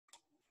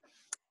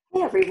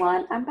Hey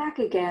everyone, I'm back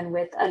again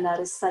with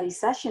another study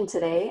session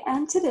today,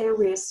 and today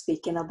we're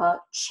speaking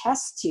about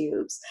chest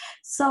tubes.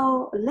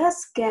 So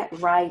let's get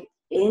right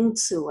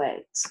into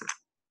it.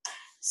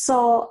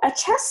 So a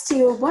chest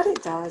tube, what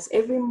it does,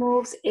 it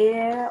removes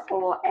air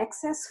or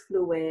excess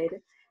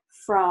fluid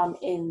from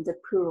in the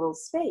pleural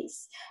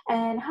space.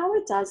 And how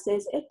it does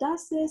this,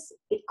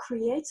 it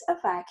creates a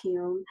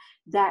vacuum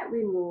that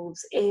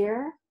removes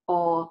air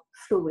or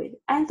fluid.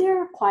 And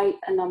there are quite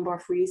a number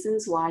of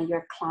reasons why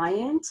your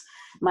client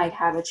might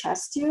have a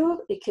chest tube.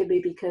 It could be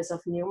because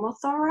of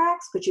pneumothorax,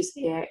 which is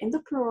air in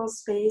the pleural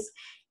space,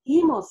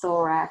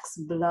 hemothorax,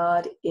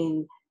 blood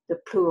in the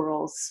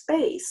pleural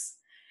space.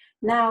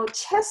 Now,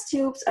 chest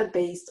tubes are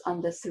based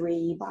on the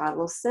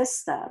three-bottle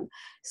system.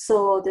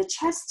 So the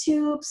chest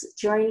tubes,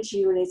 drainage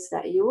units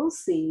that you will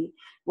see,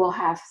 will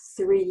have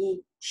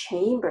three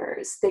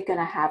chambers. They're going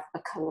to have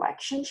a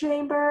collection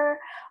chamber,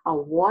 a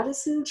water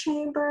seal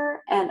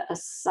chamber, and a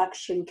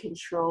suction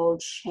control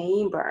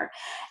chamber.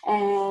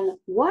 And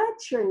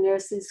what your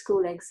nursing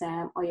school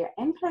exam or your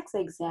NCLEX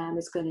exam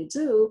is going to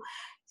do,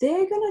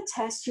 they're going to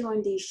test you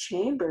on these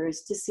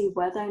chambers to see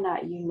whether or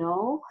not you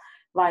know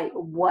like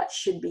what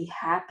should be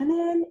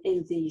happening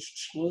in these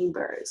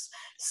chambers.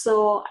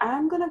 So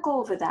I'm going to go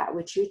over that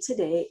with you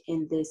today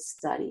in this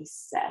study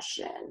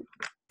session.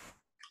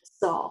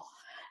 So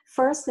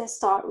first, let's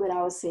start with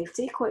our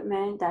safety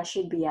equipment that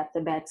should be at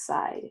the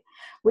bedside.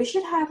 We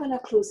should have an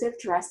occlusive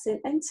dressing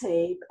and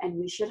tape, and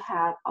we should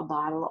have a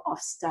bottle of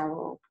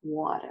sterile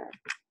water.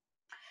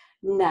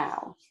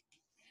 Now,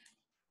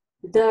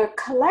 the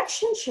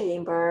collection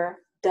chamber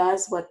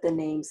does what the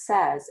name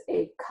says.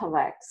 It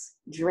collects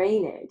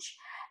drainage,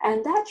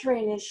 and that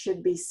drainage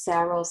should be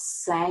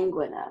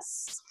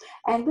serosanguinous.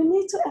 And we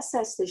need to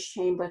assess this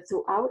chamber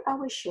throughout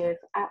our shift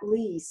at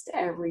least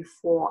every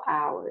 4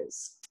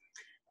 hours.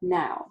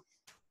 Now,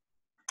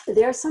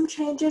 there are some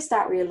changes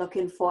that we're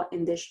looking for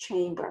in this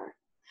chamber.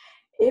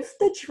 If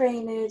the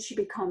drainage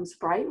becomes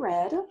bright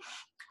red,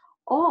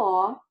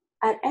 or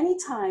at any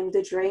time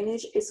the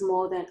drainage is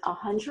more than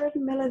 100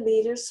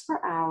 milliliters per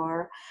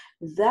hour,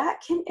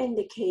 that can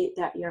indicate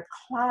that your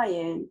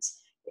client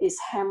is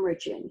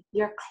hemorrhaging.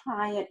 Your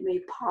client may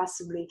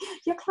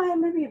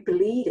be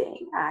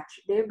bleeding,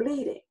 actually, they're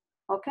bleeding,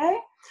 okay?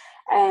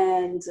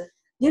 And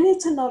you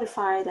need to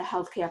notify the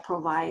healthcare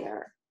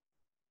provider.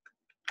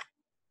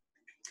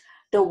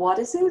 The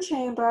water seal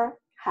chamber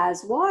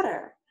has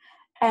water,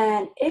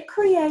 and it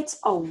creates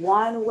a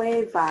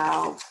one-way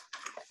valve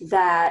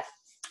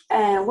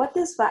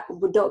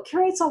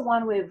creates a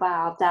one-way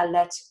valve that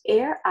lets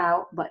air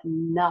out but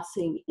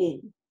nothing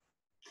in.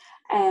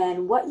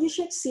 And what you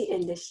should see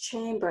in this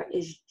chamber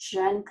is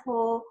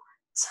gentle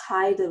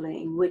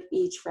tidling with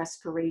each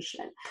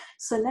respiration.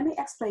 So let me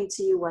explain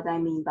to you what I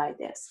mean by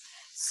this.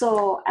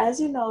 So as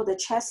you know, the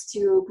chest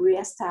tube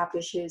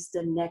reestablishes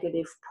the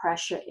negative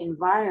pressure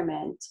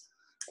environment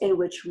in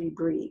which we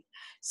breathe.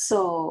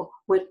 So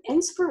with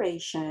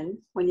inspiration,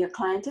 when your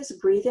client is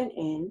breathing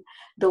in,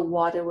 the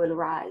water will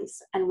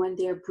rise. And when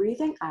they're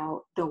breathing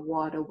out, the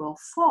water will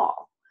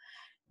fall.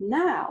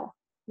 Now,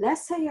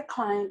 let's say your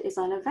client is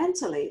on a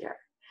ventilator.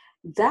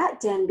 That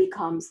then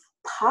becomes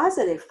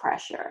positive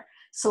pressure.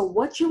 So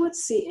what you would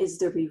see is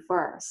the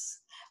reverse.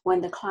 When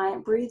the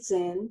client breathes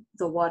in,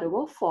 the water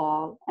will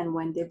fall, and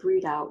when they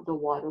breathe out, the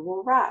water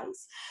will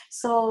rise.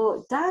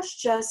 So that's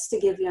just to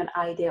give you an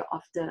idea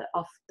of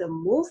the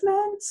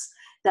movements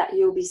that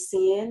you'll be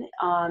seeing.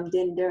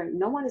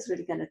 No one is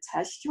really going to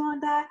test you on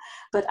that,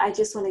 but I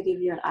just want to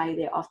give you an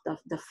idea of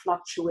the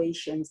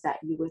fluctuations that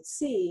you would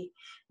see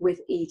with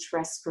each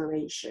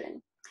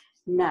respiration.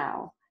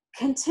 Now,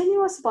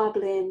 continuous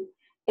bubbling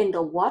in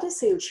the water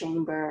seal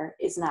chamber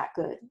is not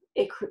good.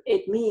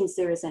 It means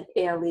there is an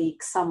air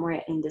leak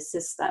somewhere in the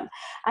system.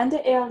 And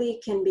the air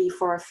leak can be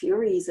for a few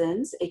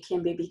reasons. It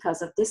can be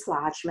because of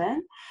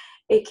dislodgement.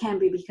 It can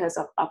be because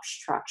of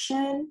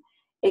obstruction.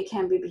 It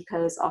can be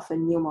because of a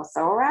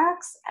pneumothorax,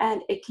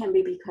 and it can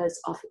be because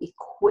of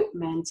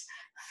equipment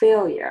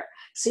failure.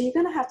 So you're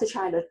going to have to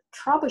try to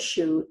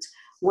troubleshoot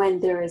when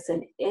there is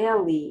an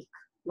air leak,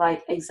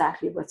 like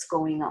exactly what's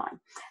going on.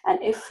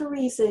 And if for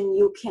reason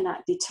you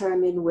cannot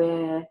determine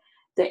where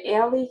the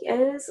air leak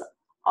is,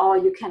 or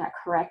you cannot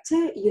correct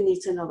it, you need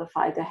to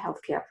notify the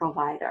healthcare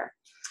provider.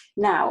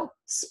 Now,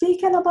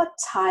 speaking about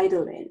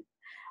tidling,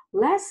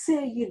 let's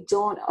say you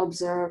don't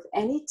observe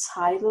any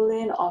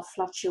tidling or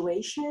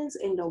fluctuations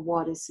in the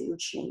water seal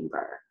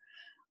chamber.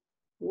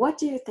 What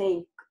do you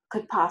think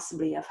could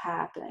possibly have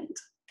happened?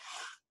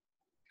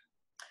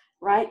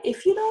 Right?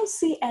 If you don't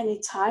see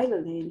any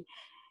tidling,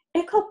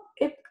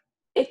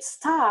 it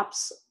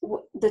stops.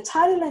 The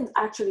tidling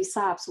actually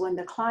stops when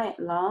the client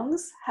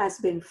lungs has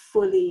been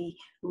fully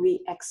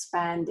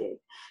re-expanded.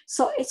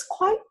 So it's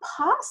quite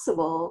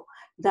possible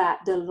that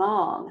the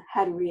lung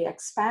had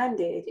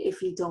re-expanded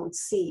if you don't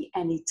see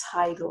any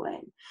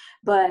tidling.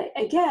 But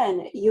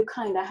again, you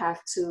kind of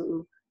have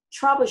to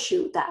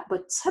troubleshoot that.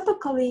 But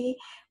typically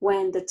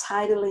when the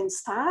tidling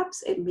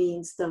stops, it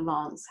means the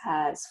lungs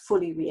has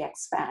fully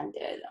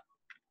re-expanded.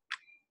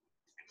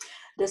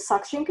 The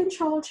suction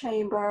control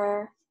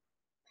chamber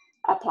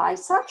apply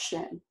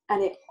suction,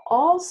 and it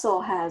also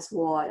has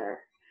water.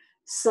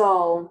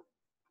 So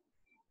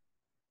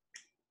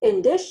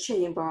in this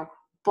chamber,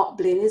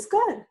 bubbling is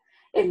good.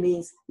 It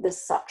means the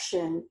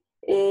suction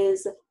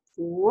is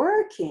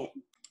working.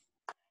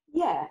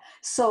 Yeah,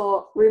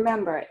 so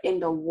remember, in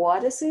the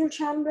water seal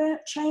chamber,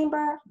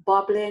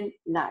 bubbling,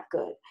 not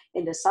good.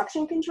 In the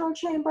suction control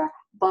chamber,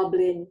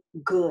 bubbling,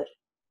 good.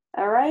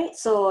 All right,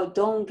 so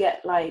don't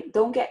get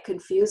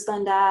confused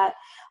on that.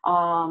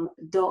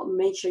 Don't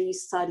make sure you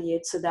study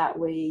it so that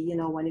way, you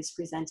know, when it's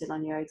presented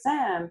on your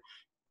exam,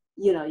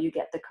 you know, you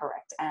get the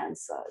correct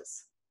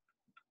answers.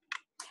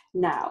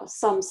 Now,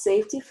 some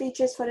safety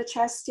features for the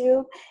chest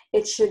tube.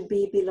 It should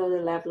be below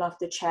the level of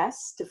the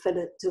chest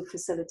to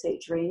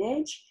facilitate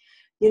drainage.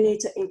 You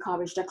need to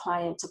encourage the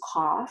client to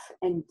cough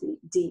and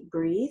deep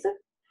breathe.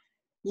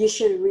 You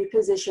should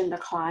reposition the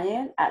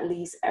client at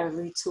least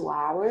every 2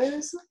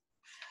 hours.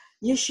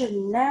 You should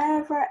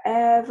never,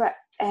 ever,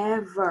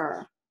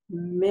 ever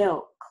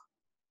milk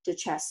the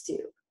chest tube.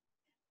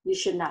 You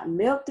should not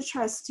milk the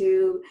chest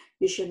tube.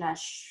 You should not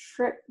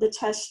strip the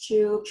chest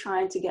tube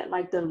trying to get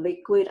like the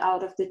liquid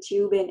out of the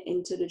tube and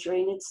into the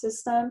drainage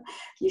system.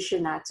 You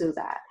should not do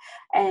that.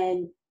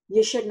 And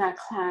you should not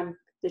clamp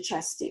the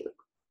chest tube.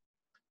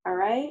 All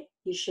right?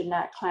 You should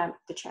not clamp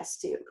the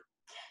chest tube.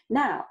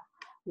 Now,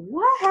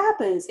 what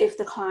happens if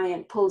the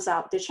client pulls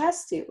out the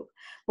chest tube?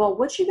 Well,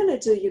 what you're going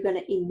to do, you're going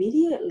to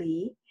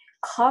immediately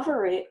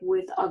cover it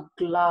with a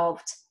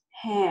gloved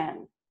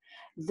hand.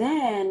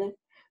 Then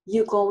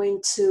you're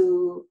going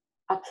to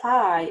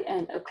apply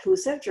an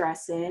occlusive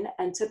dressing,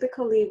 and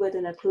typically with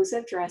an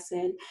occlusive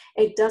dressing,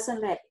 it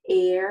doesn't let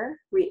air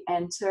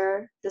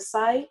re-enter the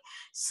site.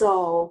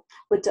 So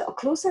with the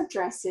occlusive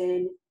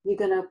dressing, you're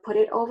going to put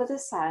it over the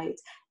site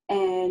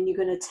and you're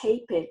going to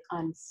tape it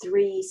on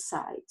 3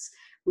 sides.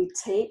 We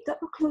tape the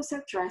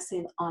occlusive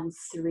dressing on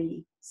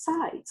 3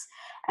 sides.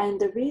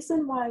 And the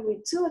reason why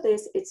we do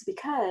this is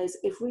because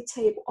if we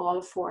tape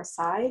all 4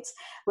 sides,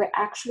 we're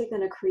actually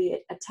going to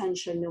create a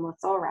tension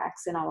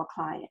pneumothorax in our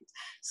client.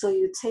 So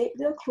you tape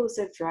the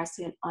occlusive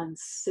dressing on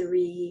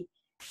 3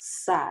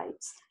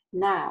 sides.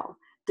 Now,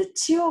 the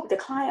tube, the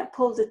client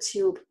pulled the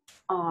tube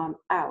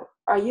out.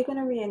 Are you going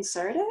to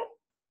reinsert it?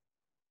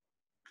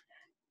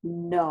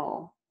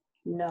 No,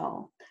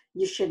 no.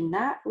 You should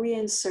not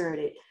reinsert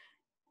it.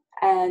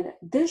 And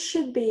this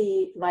should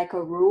be like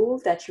a rule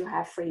that you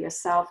have for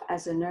yourself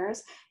as a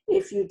nurse.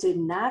 If you did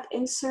not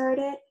insert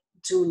it,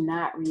 do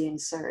not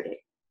reinsert it,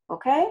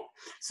 okay?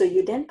 So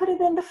you didn't put it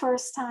in the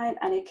first time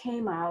and it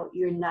came out,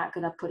 you're not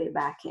gonna put it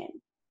back in,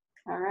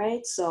 all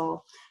right?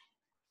 So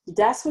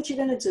that's what you're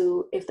gonna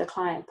do if the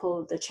client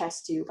pulled the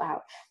chest tube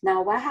out.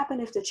 Now, what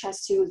happens if the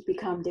chest tubes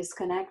become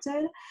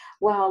disconnected?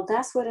 Well,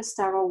 that's where the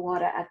sterile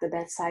water at the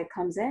bedside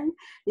comes in.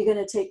 You're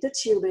gonna take the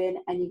tube in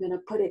and you're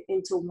gonna put it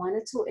into 1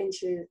 or 2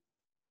 inches.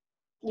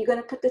 You're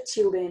gonna put the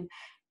tube in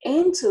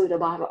into the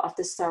bottle of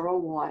the sterile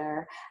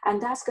water,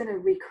 and that's gonna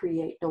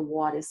recreate the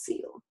water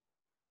seal.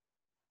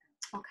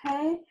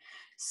 Okay,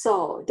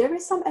 so there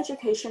is some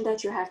education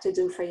that you have to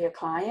do for your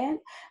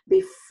client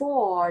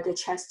before the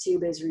chest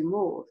tube is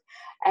removed.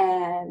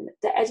 And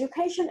the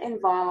education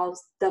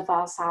involves the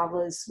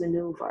Valsalva's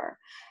maneuver.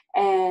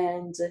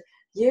 And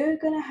you're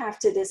gonna have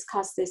to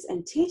discuss this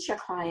and teach your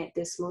client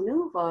this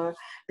maneuver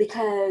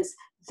because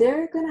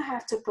they're gonna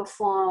have to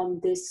perform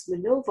this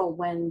maneuver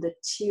when the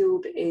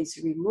tube is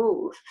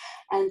removed.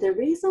 And the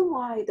reason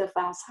why the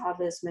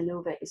Valsalva's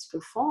maneuver is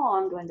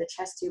performed when the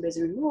chest tube is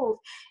removed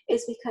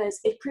is because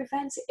it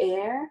prevents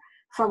air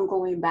from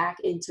going back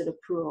into the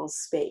pleural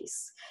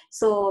space.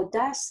 So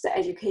that's the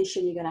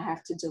education you're gonna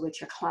have to do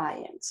with your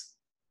client.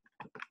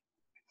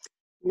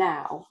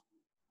 Now,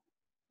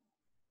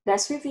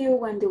 let's review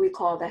when do we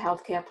call the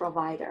healthcare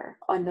provider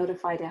or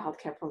notify the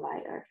healthcare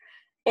provider.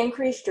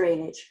 Increased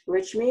drainage,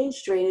 which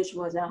means drainage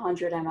more than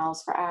 100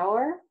 mLs per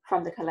hour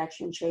from the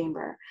collection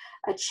chamber.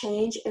 A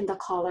change in the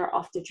color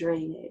of the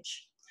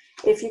drainage.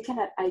 If you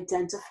cannot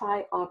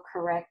identify or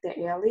correct the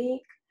air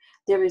leak,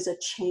 there is a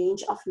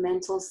change of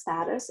mental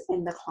status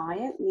in the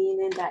client,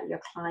 meaning that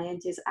your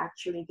client is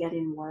actually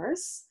getting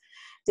worse.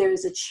 There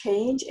is a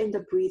change in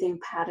the breathing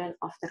pattern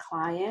of the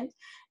client,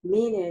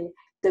 meaning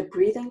the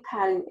breathing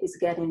pattern is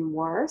getting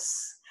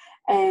worse,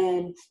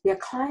 and your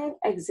client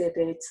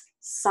exhibits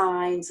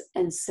signs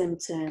and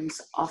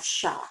symptoms of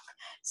shock.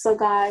 So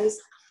guys,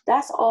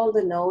 that's all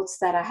the notes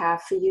that I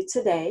have for you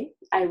today.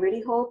 I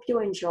really hope you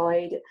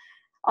enjoyed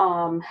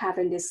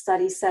having this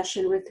study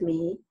session with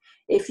me.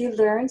 If you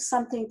learned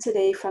something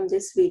today from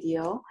this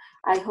video,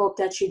 I hope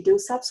that you do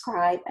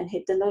subscribe and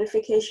hit the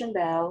notification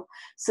bell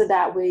so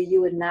that way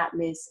you would not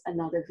miss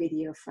another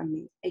video from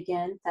me.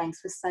 Again, thanks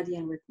for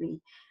studying with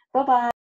me. Bye-bye.